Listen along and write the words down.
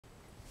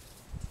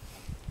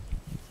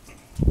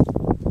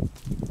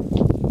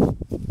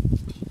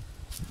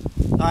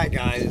Hi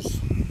guys,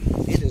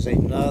 it is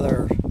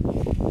another,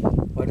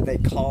 what do they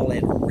call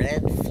it,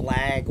 red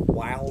flag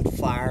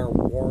wildfire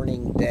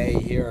warning day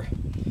here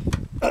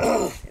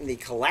in the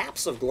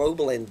collapse of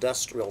global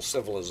industrial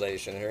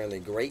civilization here in the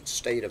great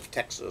state of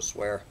Texas,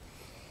 where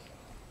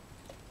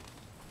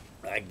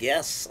I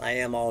guess I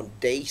am on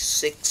day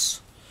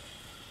 6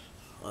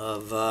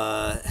 of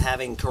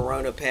having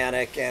corona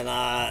panic, and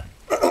I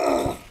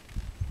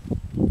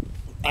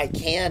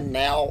can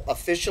now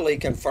officially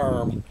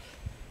confirm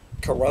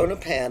corona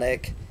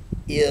panic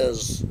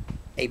is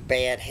a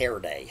bad hair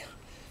day.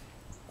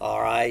 All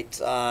right,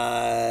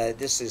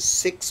 this is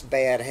 6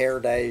 bad hair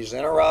days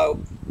in a row.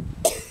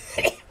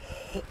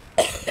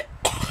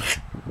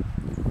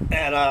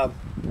 And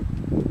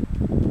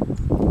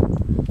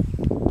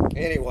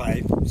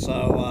anyway,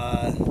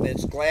 so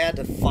it's glad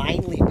to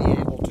finally be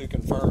able to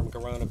confirm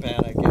corona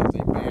panic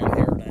is a bad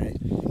hair day.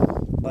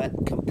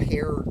 But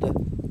compared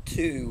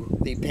to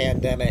the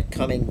pandemic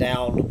coming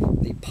down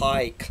the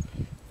pike,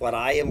 what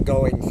I am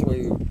going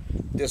through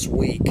this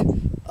week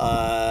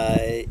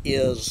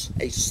is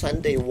a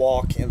Sunday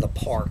walk in the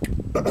park.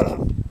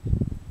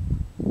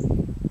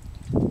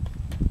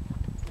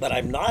 But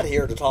I'm not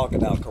here to talk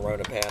about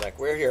corona panic.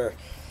 We're here,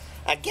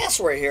 I guess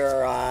we're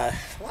here,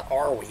 what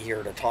are we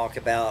here to talk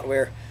about?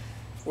 We're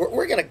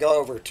going to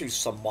go over to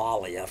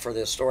Somalia for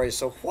this story.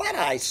 So what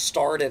I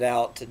started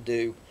out to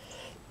do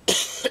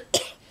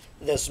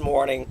this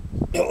morning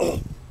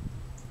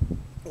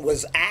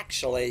was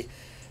actually,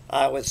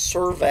 I was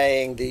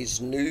surveying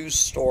these news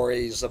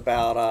stories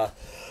about,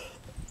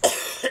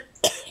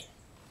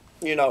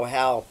 you know,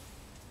 how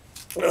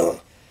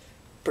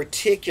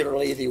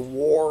particularly the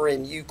war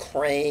in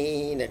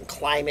Ukraine and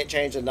climate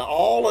change and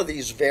all of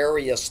these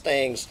various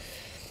things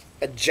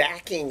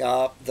jacking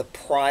up the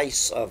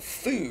price of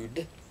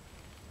food,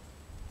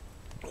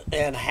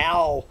 and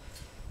how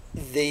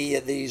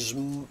these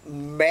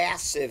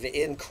massive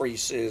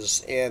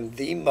increases in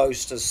the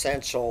most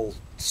essential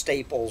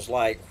staples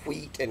like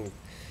wheat and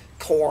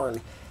corn,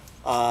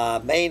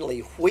 mainly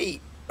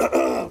wheat,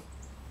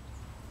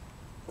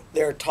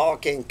 they're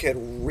talking could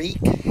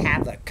wreak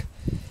havoc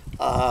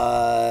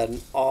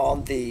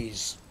on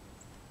these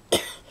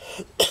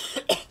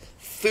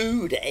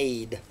food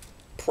aid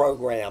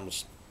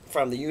programs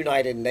from the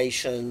United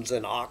Nations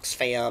and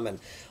Oxfam and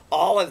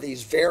all of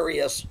these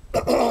various,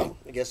 I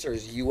guess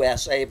there's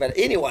USA, but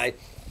anyway,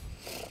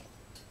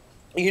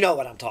 you know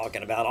what I'm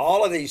talking about.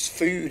 All of these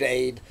food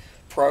aid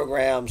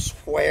programs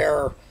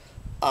where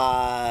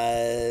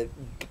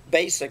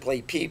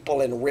basically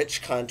people in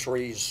rich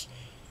countries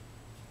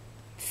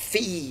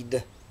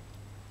feed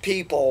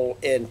people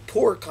in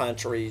poor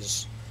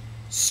countries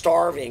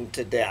starving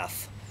to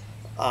death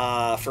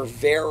for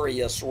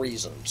various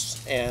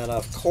reasons. And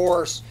of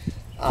course,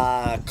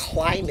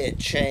 climate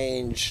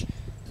change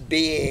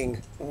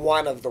being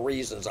one of the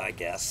reasons, I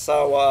guess.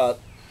 So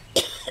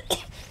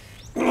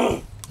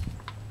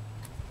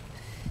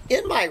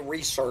in my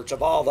research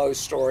of all those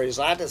stories,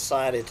 I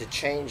decided to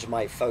change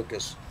my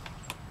focus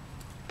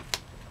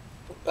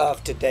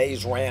of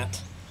today's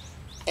rant.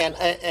 And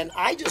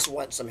I just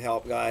want some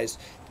help, guys.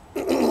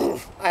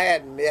 I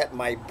admit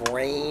my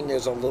brain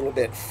is a little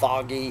bit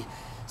foggy,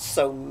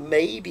 so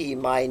maybe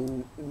my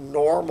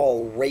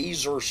normal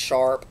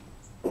razor-sharp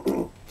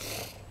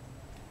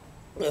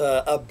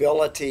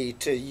ability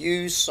to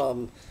use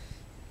some,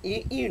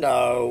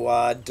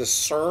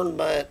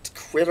 discernment,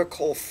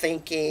 critical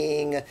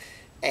thinking,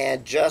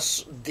 and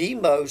just the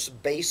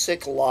most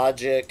basic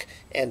logic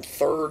and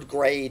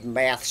third-grade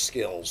math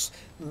skills.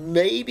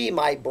 Maybe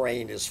my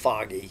brain is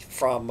foggy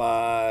from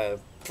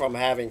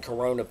having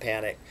corona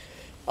panic.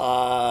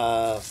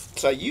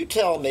 So you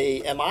tell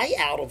me, am I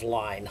out of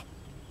line?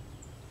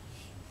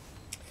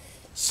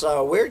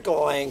 So we're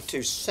going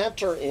to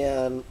center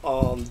in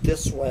on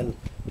this one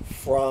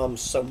from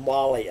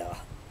Somalia.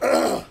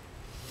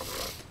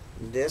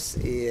 This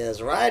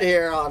is right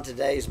here on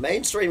today's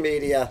mainstream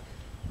media,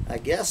 I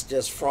guess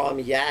just from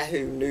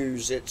Yahoo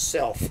News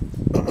itself.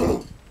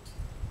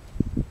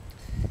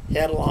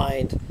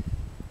 Headlined,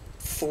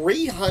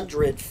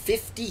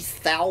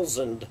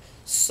 350,000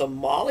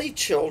 Somali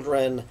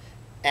children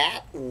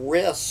at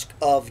risk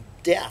of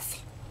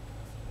death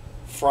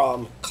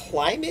from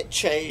climate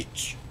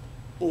change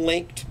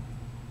linked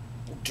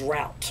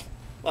drought.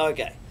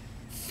 Okay,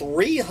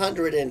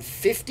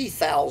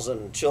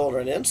 350,000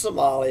 children in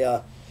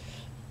Somalia,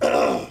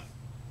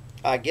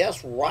 I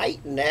guess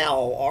right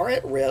now, are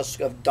at risk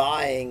of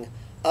dying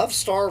of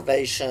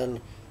starvation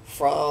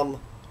from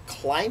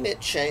climate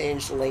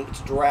change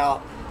linked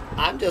drought.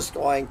 I'm just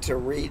going to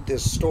read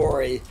this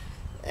story,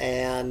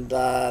 and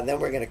then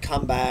we're going to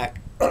come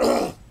back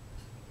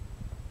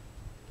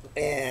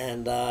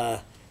and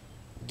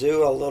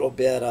do a little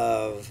bit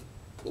of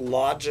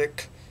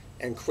logic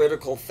and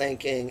critical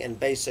thinking and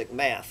basic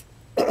math.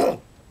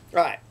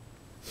 Right.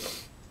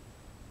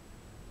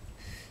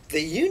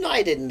 The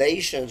United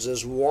Nations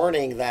is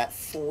warning that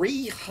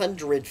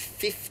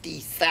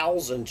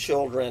 350,000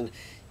 children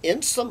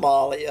in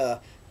Somalia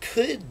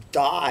could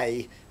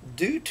die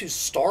due to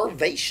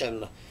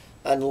starvation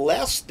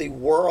unless the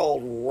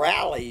world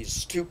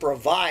rallies to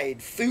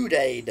provide food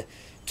aid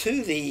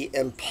to the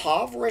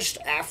impoverished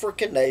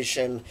African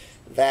nation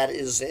that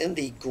is in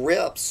the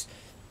grips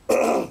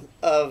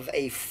of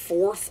a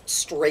fourth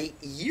straight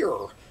year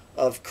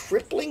of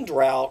crippling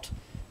drought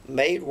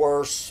made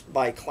worse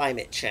by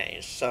climate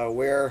change.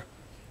 So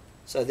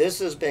this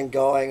has been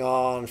going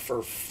on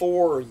for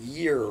 4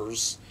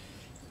 years.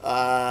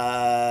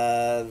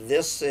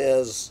 This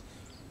is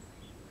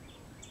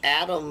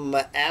Adam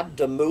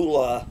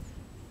Abdamullah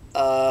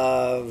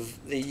of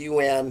the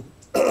UN,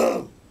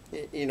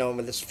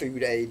 with this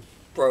food aid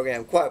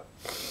program. Quote,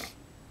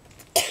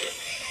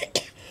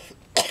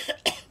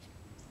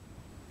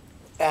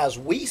 as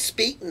we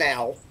speak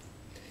now,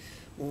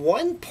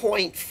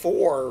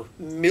 1.4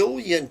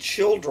 million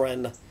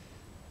children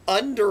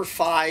under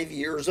 5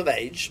 years of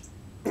age.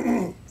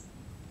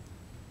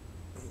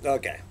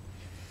 Okay.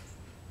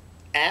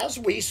 As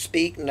we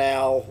speak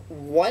now,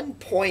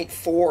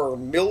 1.4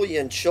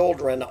 million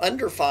children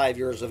under 5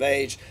 years of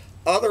age,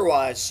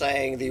 otherwise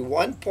saying the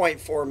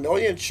 1.4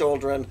 million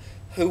children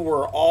who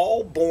were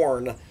all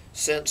born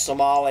since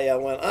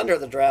Somalia went under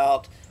the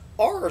drought,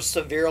 are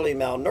severely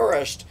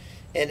malnourished.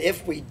 And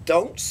if we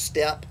don't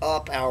step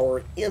up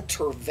our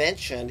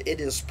intervention,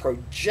 it is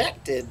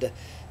projected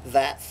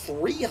that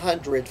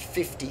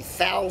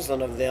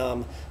 350,000 of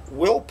them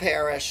will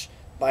perish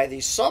by the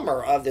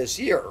summer of this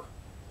year.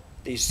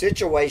 The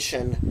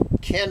situation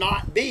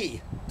cannot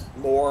be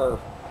more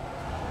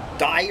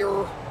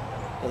dire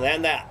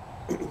than that.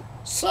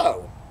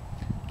 So,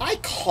 I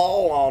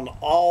call on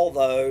all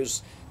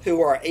those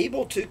who are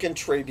able to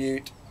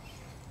contribute,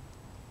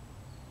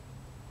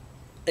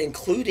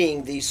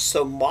 including the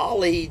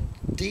Somali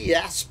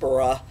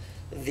diaspora,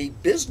 the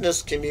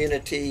business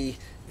community,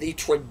 the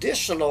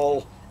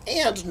traditional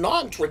and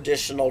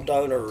non-traditional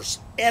donors,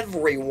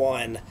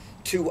 everyone,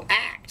 to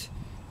act,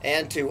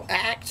 and to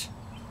act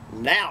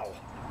now.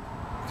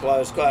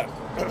 Close quote.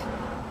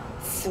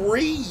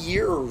 3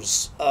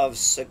 years of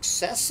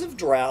successive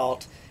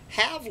drought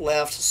have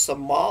left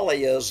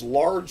Somalia's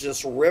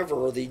largest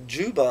river, the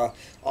Juba,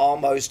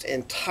 almost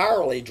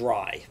entirely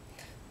dry.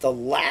 The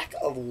lack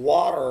of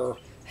water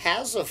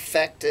has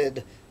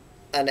affected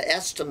an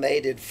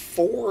estimated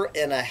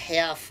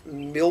 4.5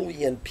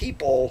 million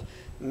people,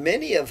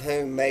 many of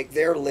whom make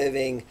their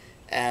living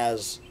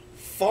as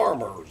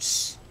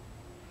farmers.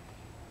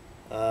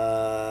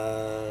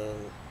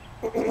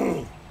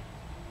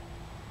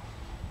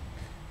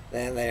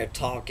 Then they're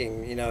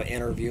talking,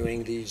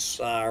 interviewing these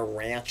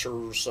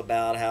ranchers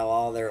about how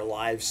all their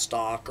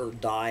livestock are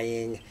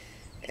dying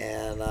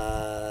and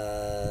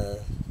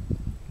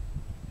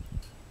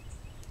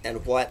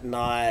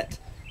whatnot.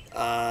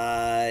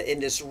 In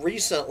this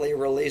recently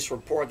released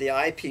report, the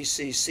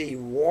IPCC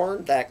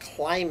warned that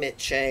climate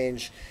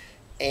change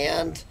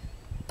and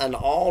an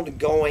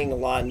ongoing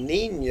La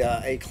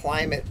Nina, a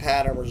climate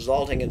pattern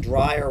resulting in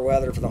drier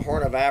weather for the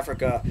Horn of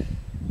Africa,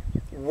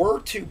 were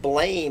to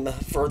blame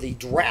for the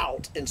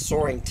drought and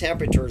soaring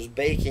temperatures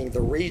baking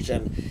the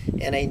region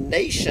in a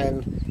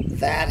nation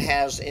that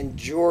has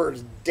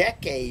endured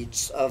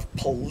decades of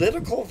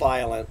political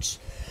violence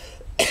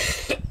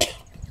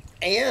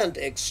and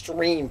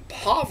extreme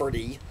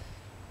poverty.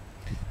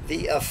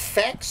 The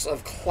effects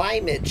of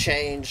climate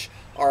change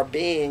are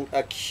being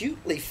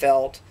acutely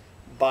felt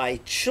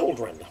by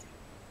children,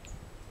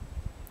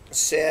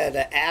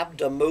 said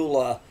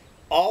Abdamullah.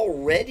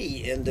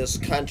 Already in this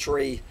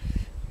country,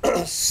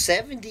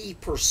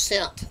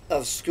 70%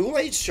 of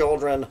school-age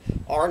children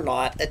are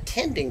not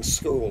attending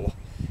school.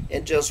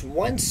 In just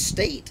one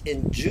state,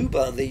 in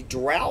Juba, the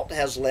drought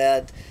has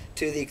led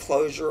to the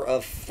closure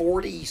of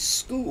 40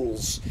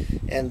 schools,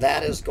 and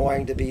that is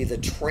going to be the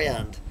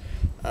trend.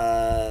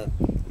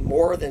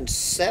 More than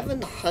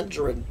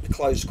 700,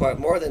 close quote,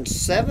 more than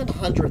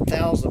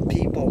 700,000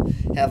 people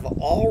have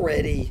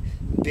already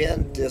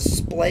been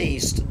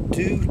displaced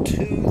due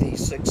to the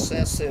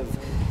successive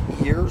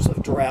years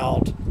of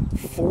drought,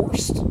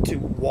 forced to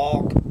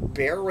walk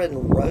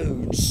barren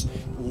roads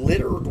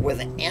littered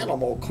with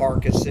animal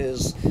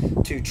carcasses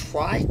to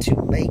try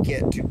to make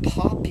it to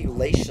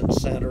population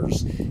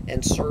centers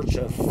in search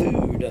of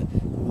food,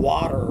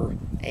 water,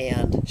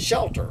 and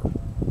shelter.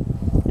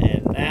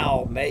 And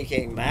now,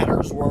 making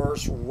matters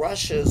worse,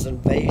 Russia's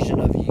invasion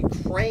of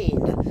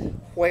Ukraine,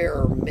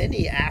 where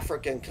many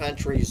African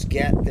countries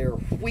get their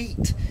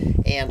wheat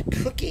and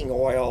cooking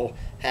oil,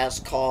 has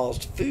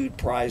caused food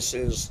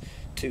prices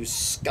to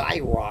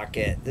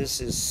skyrocket.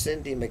 This is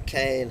Cindy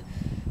McCain,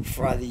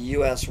 for the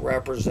U.S.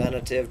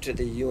 representative to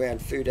the UN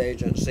Food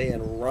Agency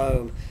in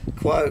Rome.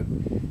 Quote,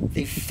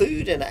 the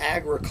Food and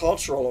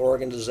Agricultural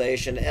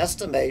Organization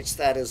estimates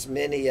that as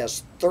many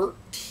as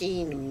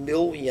 13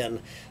 million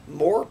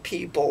more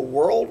people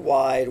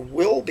worldwide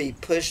will be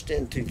pushed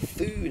into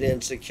food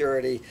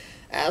insecurity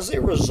as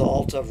a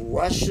result of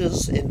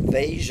Russia's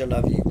invasion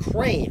of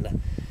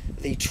Ukraine.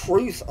 The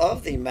truth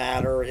of the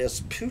matter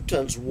is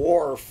Putin's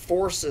war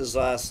forces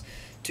us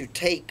to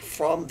take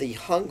from the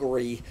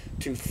hungry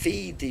to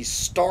feed the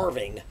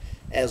starving.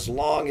 as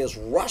long as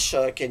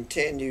Russia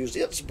continues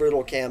its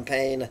brutal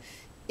campaign,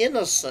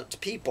 innocent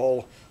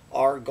people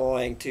are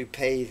going to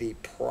pay the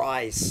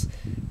price,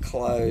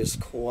 close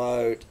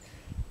quote.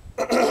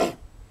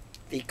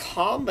 The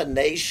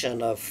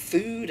combination of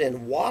food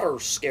and water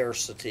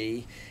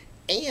scarcity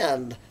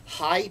and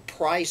high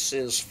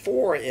prices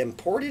for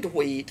imported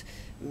wheat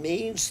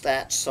means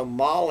that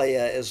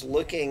Somalia is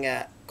looking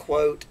at,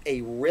 quote,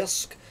 a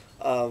risk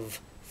of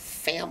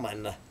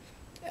famine,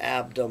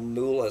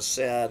 Abdullah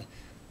said.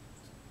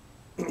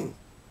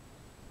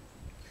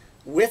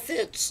 With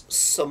its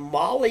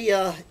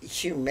Somalia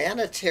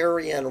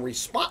humanitarian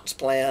response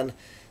plan,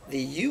 the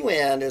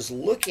UN is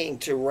looking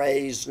to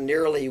raise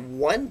nearly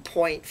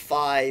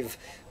 $1.5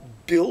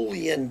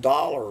 billion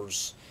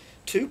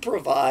to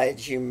provide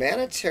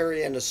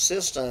humanitarian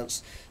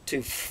assistance to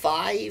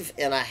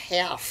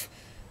 5.5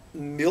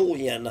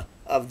 million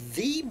of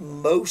the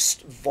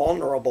most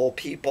vulnerable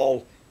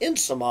people in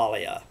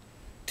Somalia.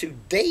 To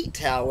date,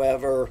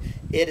 however,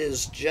 it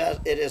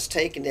has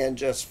taken in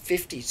just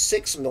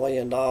 $56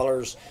 million,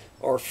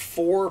 or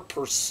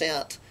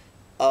 4%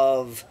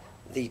 of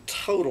the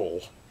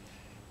total.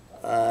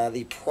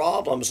 The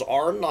problems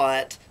are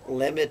not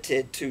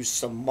limited to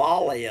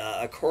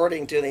Somalia.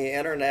 According to the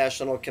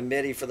International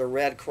Committee for the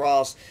Red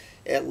Cross,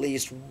 at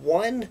least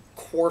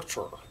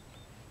 1/4,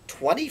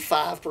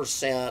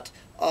 25%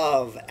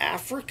 of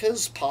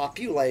Africa's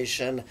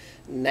population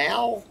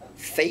now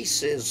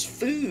faces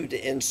food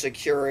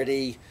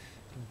insecurity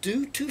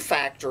due to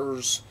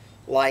factors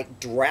like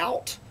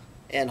drought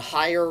and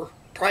higher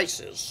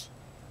prices.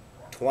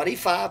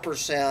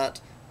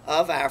 25%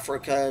 of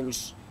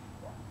Africans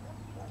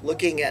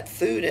looking at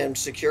food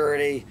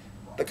insecurity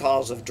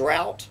because of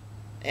drought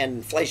and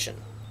inflation.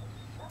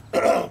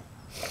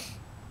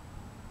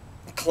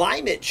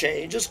 Climate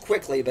change is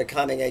quickly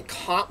becoming a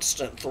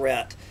constant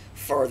threat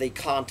for the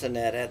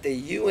continent. At the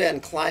UN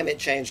Climate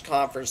Change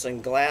Conference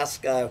in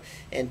Glasgow,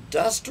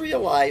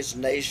 industrialized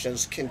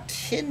nations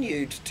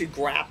continued to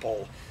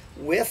grapple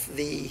with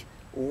the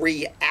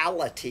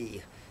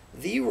reality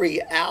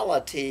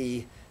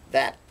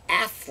that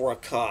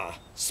Africa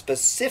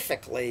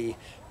specifically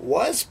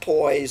was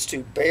poised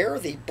to bear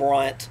the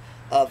brunt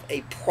of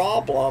a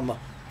problem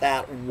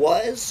that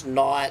was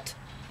not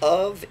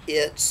of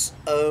its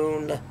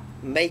own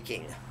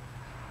making.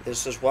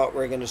 This is what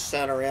we're going to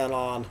center in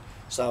on.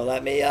 So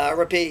let me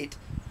repeat.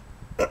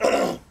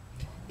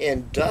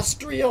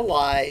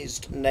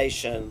 Industrialized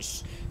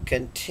nations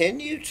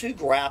continue to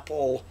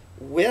grapple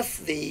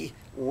with the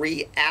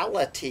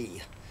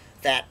reality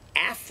that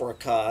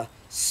Africa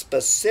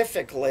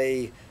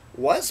specifically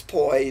was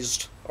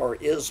poised, or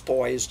is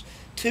poised,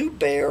 to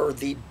bear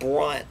the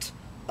brunt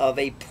of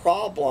a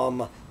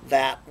problem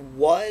that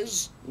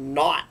was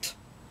not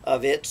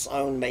of its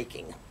own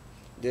making.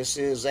 This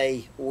is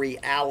a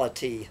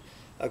reality,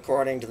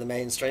 according to the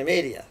mainstream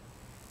media.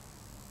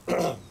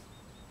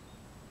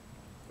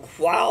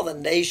 While the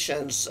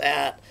nations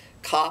at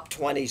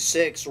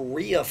COP26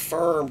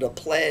 reaffirmed a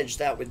pledge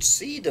that would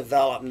see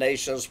developed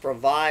nations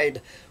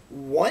provide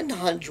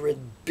 $100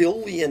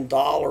 billion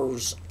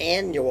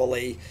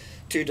annually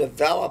to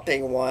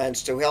developing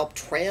ones to help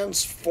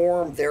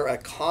transform their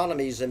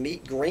economies and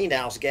meet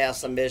greenhouse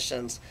gas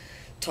emissions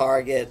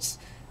targets,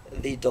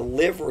 the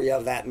delivery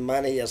of that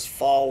money has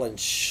fallen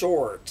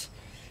short.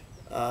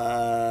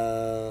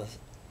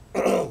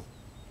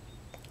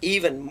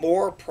 Even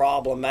more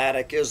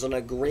problematic is an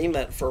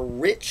agreement for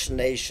rich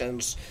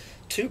nations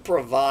to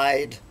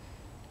provide,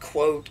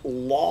 quote,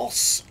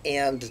 loss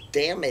and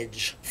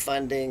damage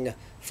funding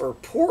for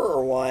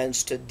poorer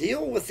ones to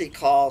deal with the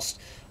cost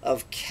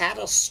of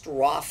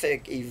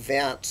catastrophic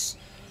events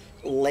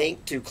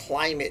linked to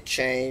climate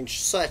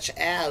change, such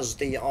as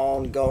the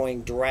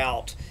ongoing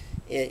drought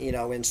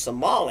in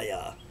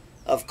Somalia.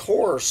 Of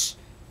course,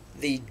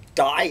 the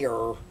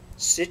dire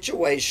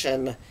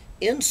situation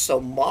in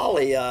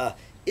Somalia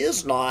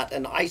is not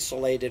an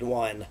isolated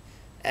one.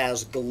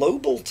 As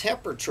global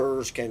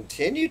temperatures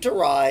continue to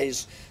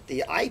rise,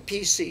 the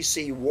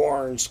IPCC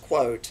warns,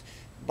 quote,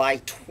 by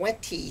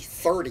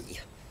 2030,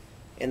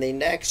 in the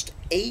next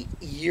 8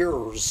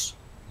 years,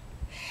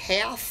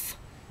 half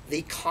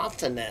the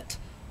continent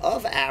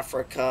of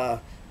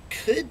Africa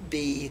could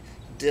be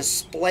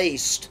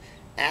displaced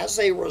as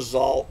a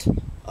result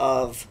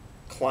of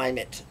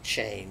climate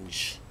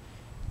change.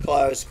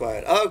 Close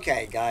quote.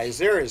 Okay, guys,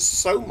 there is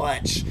so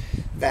much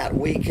that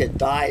we could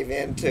dive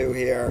into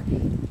here.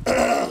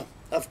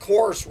 Of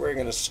course, we're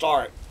going to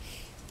start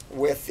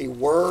with the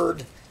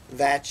word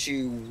that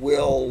you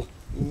will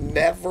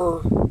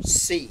never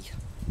see.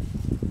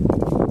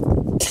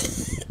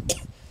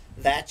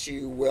 That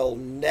you will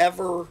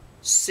never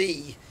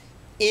see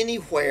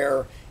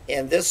anywhere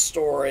in this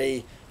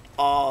story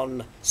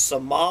on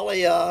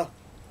Somalia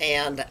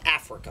and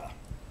Africa.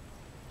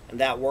 And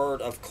that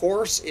word, of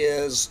course,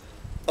 is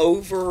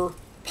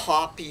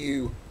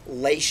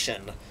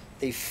overpopulation.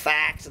 The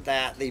fact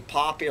that the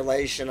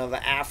population of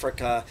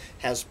Africa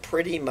has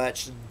pretty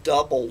much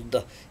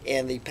doubled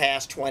in the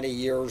past 20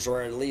 years,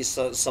 or at least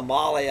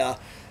Somalia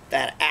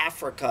that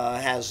Africa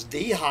has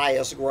the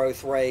highest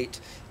growth rate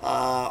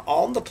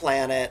on the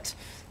planet.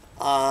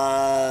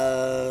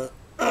 And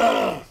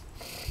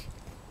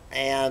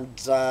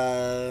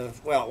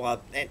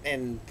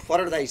what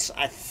are they?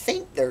 I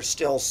think they're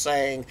still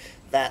saying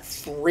that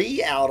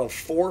 3 out of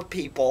 4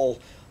 people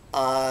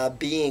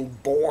being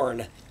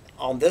born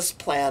on this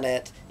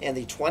planet in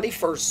the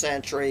 21st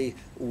century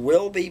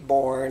will be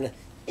born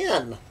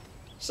in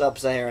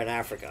sub-Saharan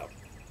Africa.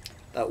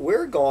 But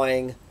we're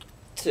going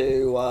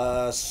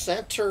to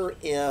center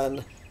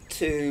in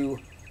to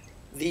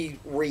the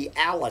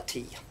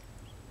reality.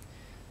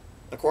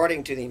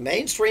 According to the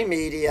mainstream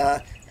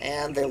media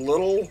and the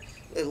little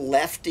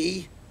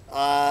lefty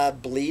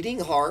bleeding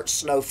heart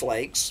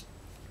snowflakes,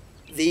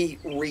 the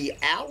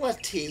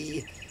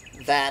reality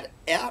that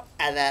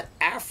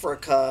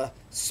Africa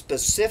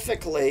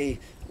specifically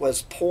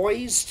was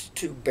poised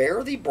to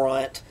bear the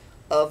brunt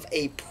of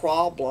a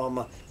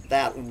problem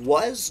that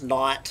was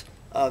not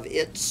of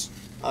its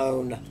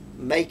own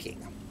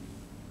making.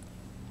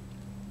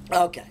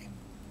 Okay,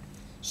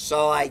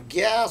 so I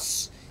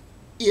guess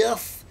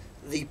if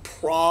the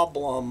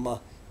problem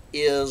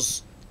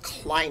is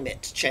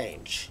climate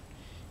change,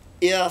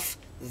 if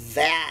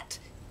that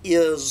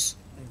is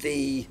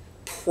the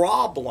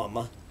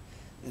problem,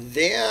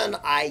 then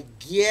I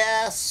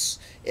guess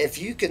if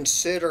you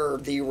consider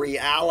the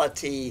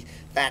reality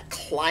that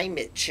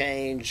climate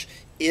change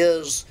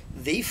is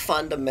the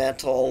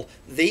fundamental,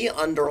 the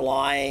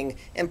underlying,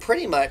 and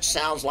pretty much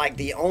sounds like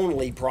the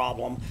only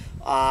problem,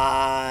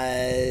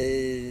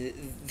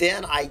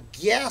 then I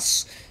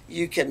guess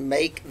you can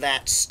make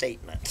that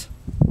statement.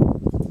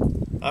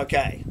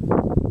 Okay.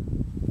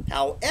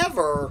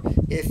 However,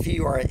 if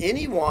you are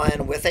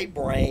anyone with a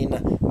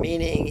brain,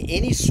 meaning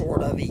any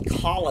sort of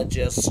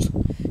ecologist,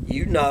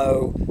 you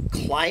know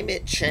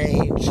climate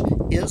change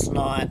is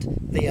not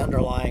the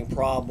underlying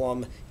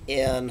problem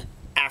in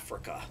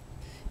Africa.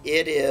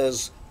 It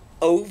is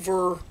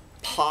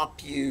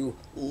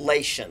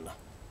overpopulation,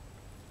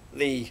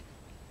 the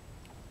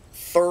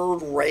third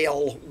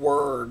rail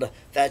word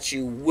that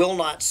you will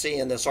not see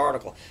in this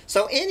article.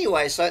 So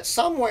anyway, so it's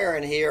somewhere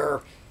in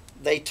here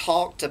they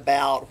talked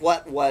about,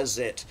 what was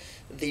it?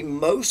 The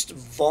most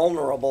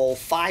vulnerable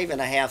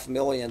 5.5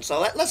 million. So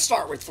let's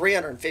start with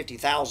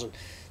 350,000.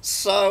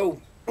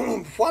 So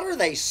what are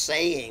they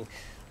saying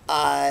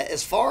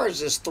as far as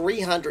this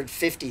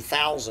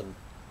 350,000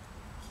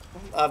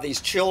 of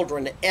these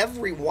children,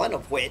 every one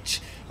of which,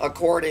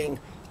 according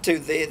to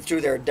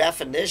their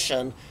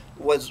definition,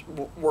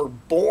 were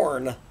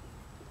born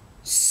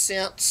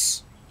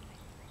since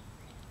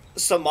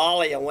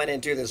Somalia went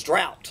into this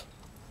drought.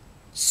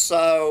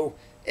 So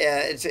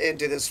it's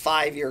into this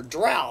 5-year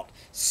drought.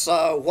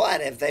 So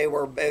what if they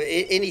were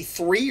any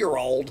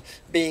 3-year-old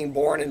being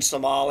born in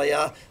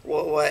Somalia?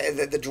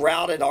 The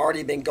drought had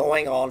already been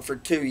going on for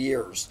 2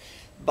 years.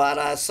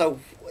 But so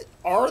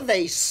are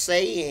they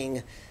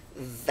saying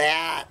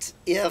that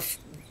if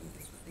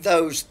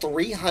those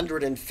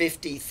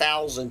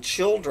 350,000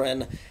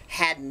 children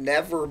had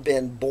never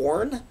been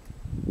born,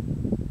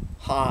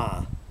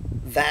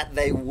 that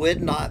they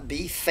would not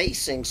be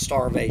facing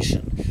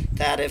starvation?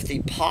 That if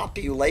the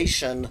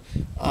population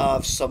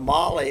of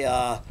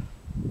Somalia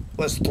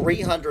was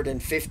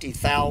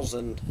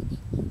 350,000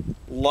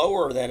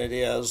 lower than it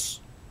is,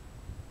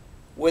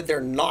 would there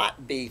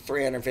not be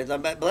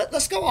 350,000? But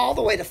let's go all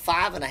the way to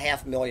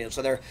 5.5 million.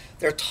 So they're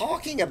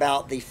talking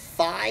about the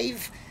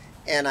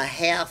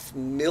 5.5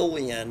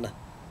 million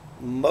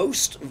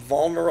most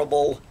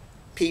vulnerable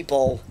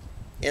people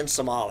in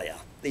Somalia.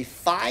 The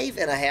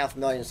 5.5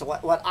 million. So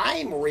what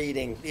I'm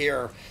reading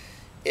here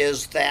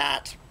is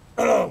that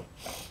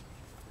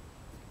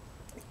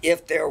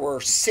if there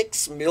were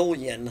 6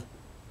 million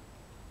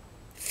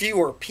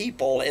fewer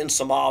people in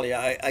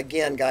Somalia,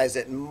 again, guys,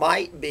 it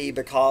might be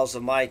because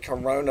of my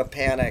corona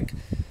panic,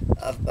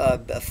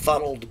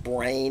 fuddled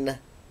brain,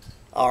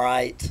 all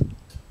right,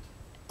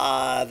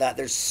 that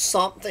there's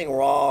something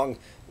wrong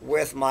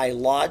with my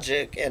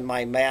logic and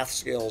my math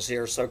skills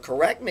here. So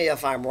correct me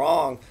if I'm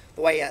wrong.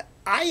 The way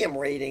I am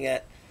reading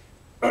it,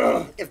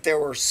 if there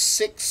were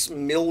 6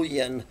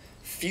 million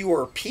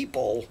fewer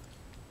people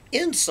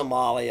in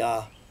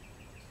Somalia,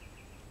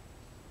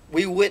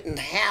 we wouldn't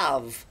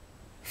have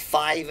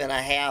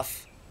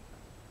 5.5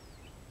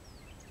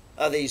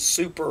 of these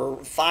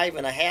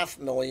 5.5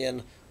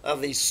 million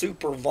of these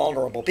super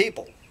vulnerable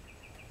people.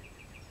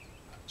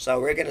 So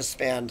we're going to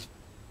spend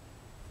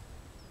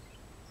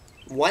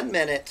 1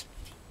 minute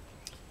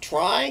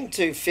trying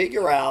to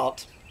figure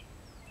out,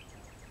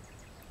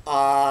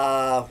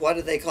 what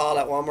did they call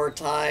it one more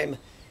time?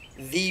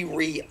 The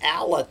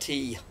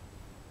reality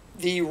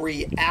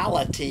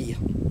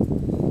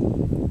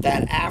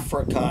that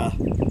Africa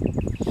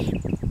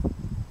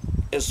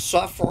is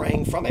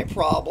suffering from a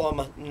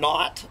problem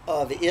not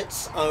of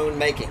its own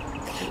making.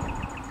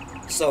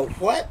 So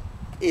what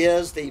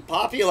is the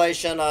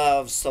population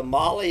of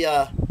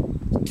Somalia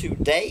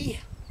today?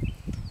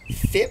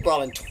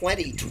 Well, in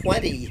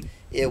 2020,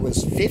 it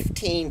was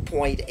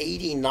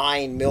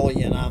 15.89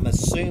 million. I'm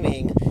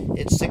assuming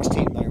it's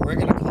 16 million. We're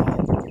going to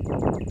call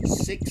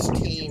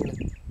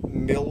 16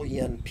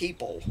 million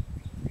people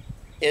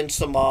in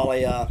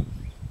Somalia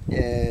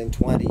in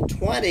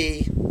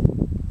 2020.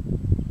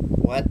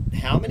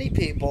 How many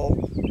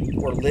people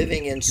were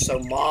living in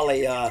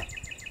Somalia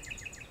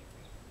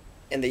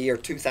in the year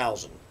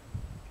 2000?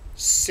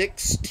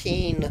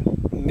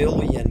 16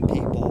 million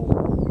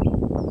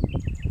people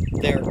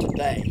there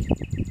today.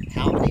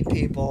 How many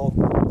people,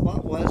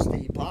 what was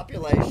the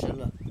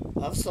population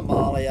of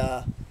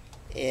Somalia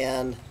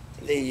in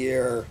the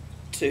year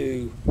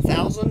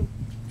 2000?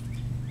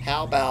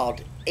 How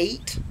about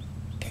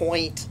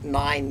 8.9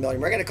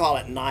 million? We're going to call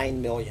it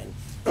 9 million.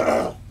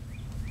 9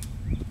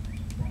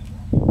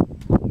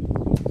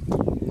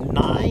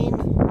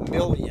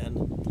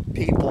 million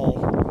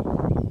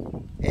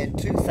people in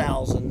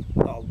 2000,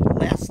 well,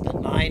 less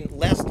than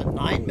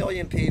 9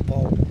 million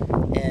people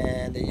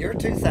in the year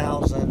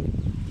 2000,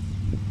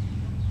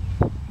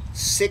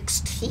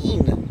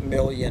 16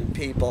 million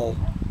people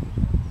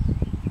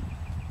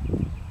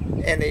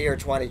in the year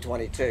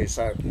 2022.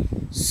 So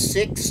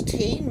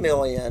 16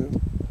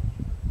 million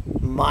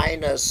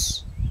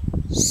minus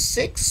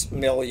 6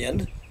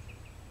 million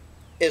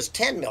is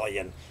 10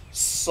 million.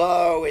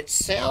 So it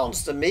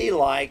sounds to me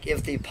like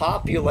if the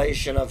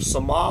population of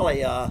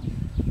Somalia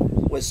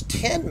was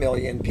 10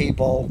 million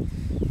people,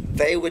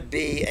 they would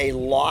be a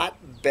lot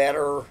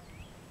better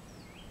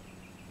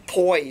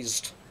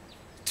poised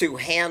to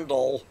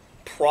handle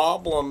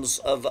problems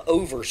of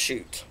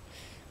overshoot.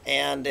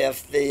 And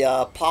if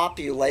the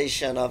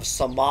population of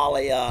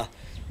Somalia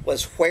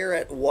was where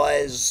it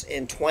was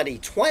in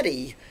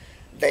 2020,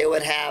 they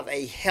would have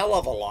a hell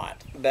of a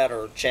lot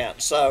better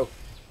chance. So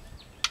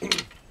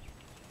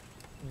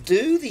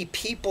do the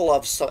people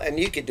of, and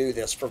you could do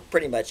this for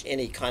pretty much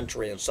any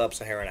country in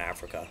sub-Saharan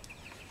Africa,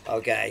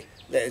 okay?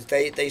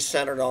 They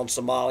centered on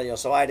Somalia,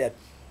 so I did.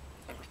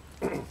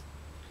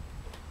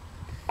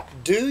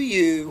 Do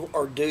you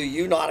or do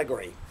you not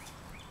agree?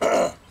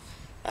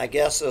 I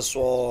guess this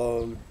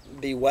will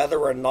be whether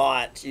or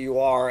not you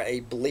are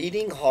a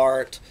bleeding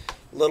heart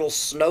little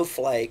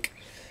snowflake.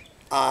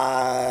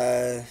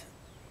 Does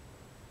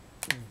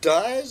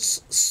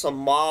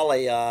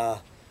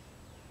Somalia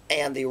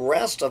and the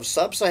rest of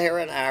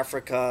sub-Saharan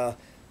Africa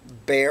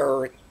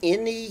bear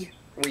any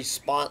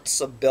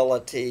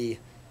responsibility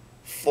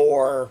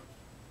for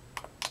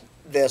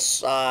this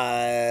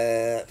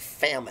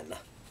famine?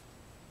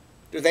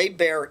 Do they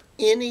bear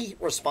any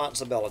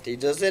responsibility?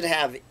 Is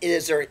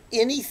there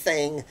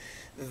anything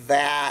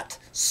that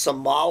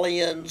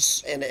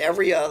Somalians and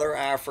every other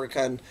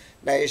African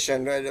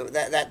nation,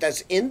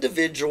 that's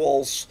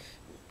individuals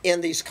in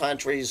these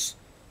countries,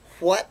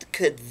 what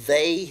could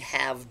they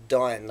have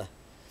done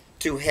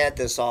to head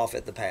this off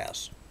at the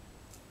pass?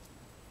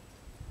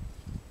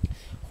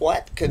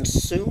 What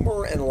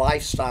consumer and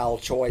lifestyle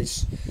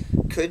choice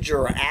could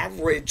your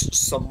average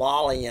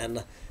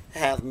Somalian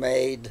have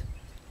made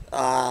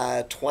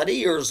 20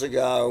 years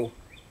ago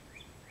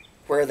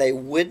where they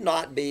would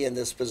not be in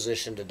this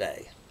position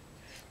today?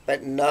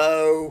 But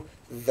no,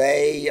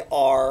 they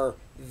are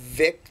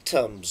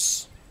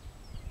victims.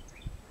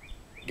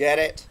 Get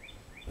it?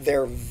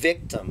 They're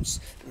victims.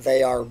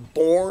 They are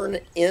born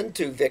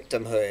into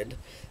victimhood.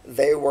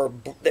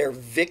 Their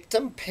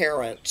victim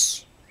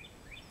parents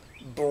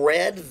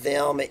bred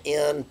them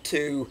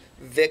into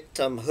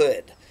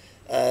victimhood.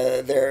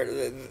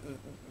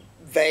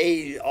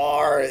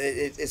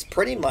 It's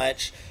pretty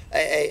much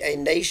a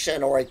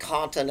nation or a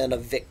continent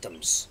of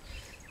victims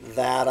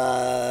that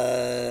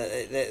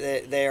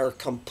they're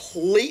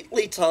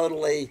completely,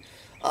 totally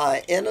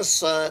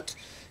innocent,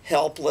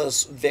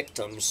 helpless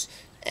victims.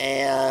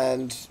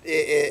 And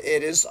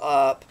it is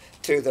up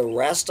to the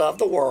rest of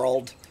the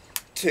world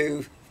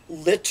to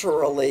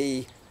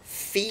literally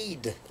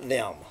feed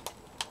them.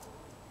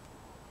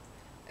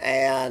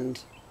 And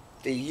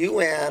the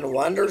UN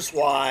wonders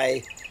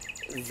why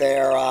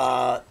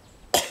their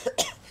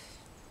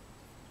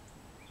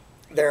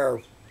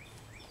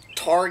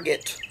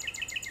target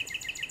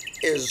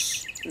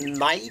is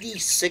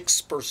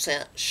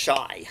 96%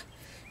 shy,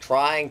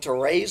 trying to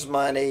raise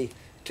money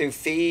to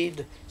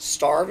feed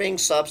starving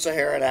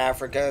sub-Saharan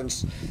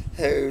Africans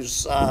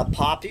whose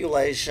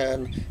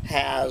population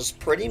has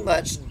pretty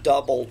much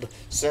doubled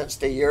since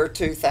the year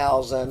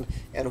 2000.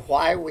 And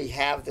why we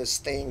have this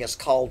thing is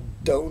called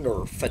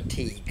donor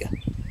fatigue.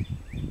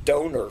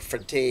 Donor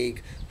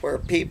fatigue, where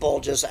people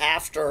just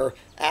after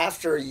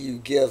you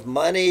give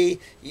money,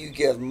 you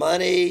give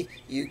money,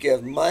 you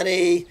give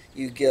money,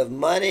 you give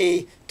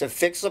money to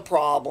fix a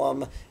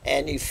problem,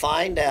 and you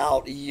find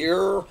out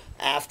year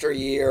after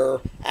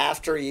year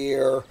after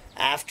year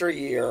after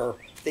year,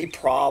 the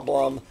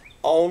problem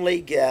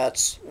only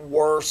gets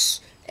worse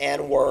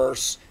and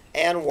worse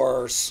and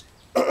worse.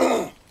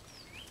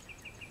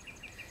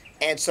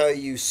 And so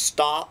you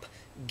stop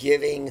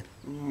giving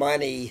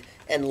money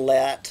and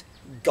let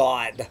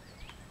God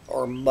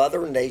or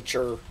Mother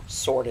Nature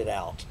sort it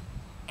out.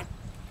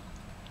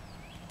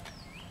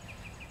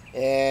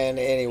 And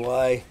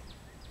anyway,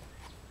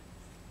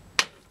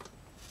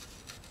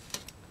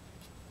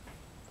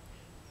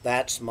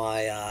 That's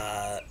my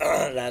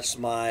that's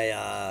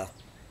my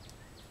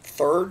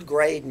third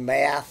grade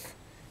math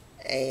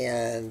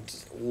and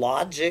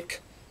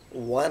logic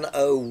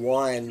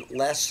 101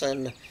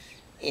 lesson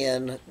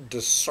in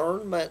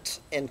discernment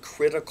and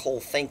critical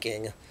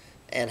thinking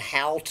and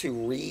how to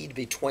read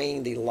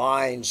between the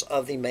lines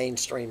of the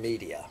mainstream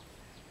media.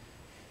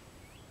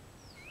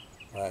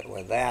 But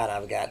with that,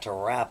 I've got to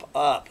wrap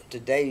up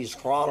today's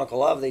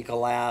Chronicle of the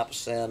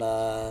Collapse and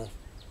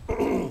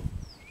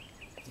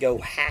go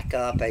hack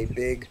up a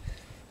big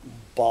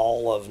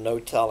ball of no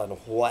telling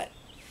what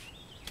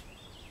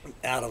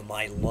out of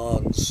my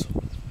lungs.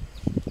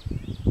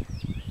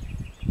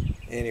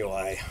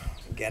 Anyway,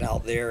 get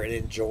out there and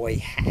enjoy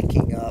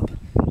hacking up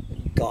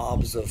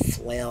gobs of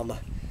phlegm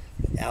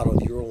out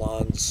of your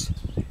lungs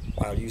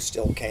while you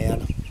still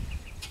can.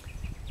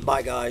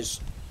 Bye,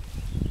 guys.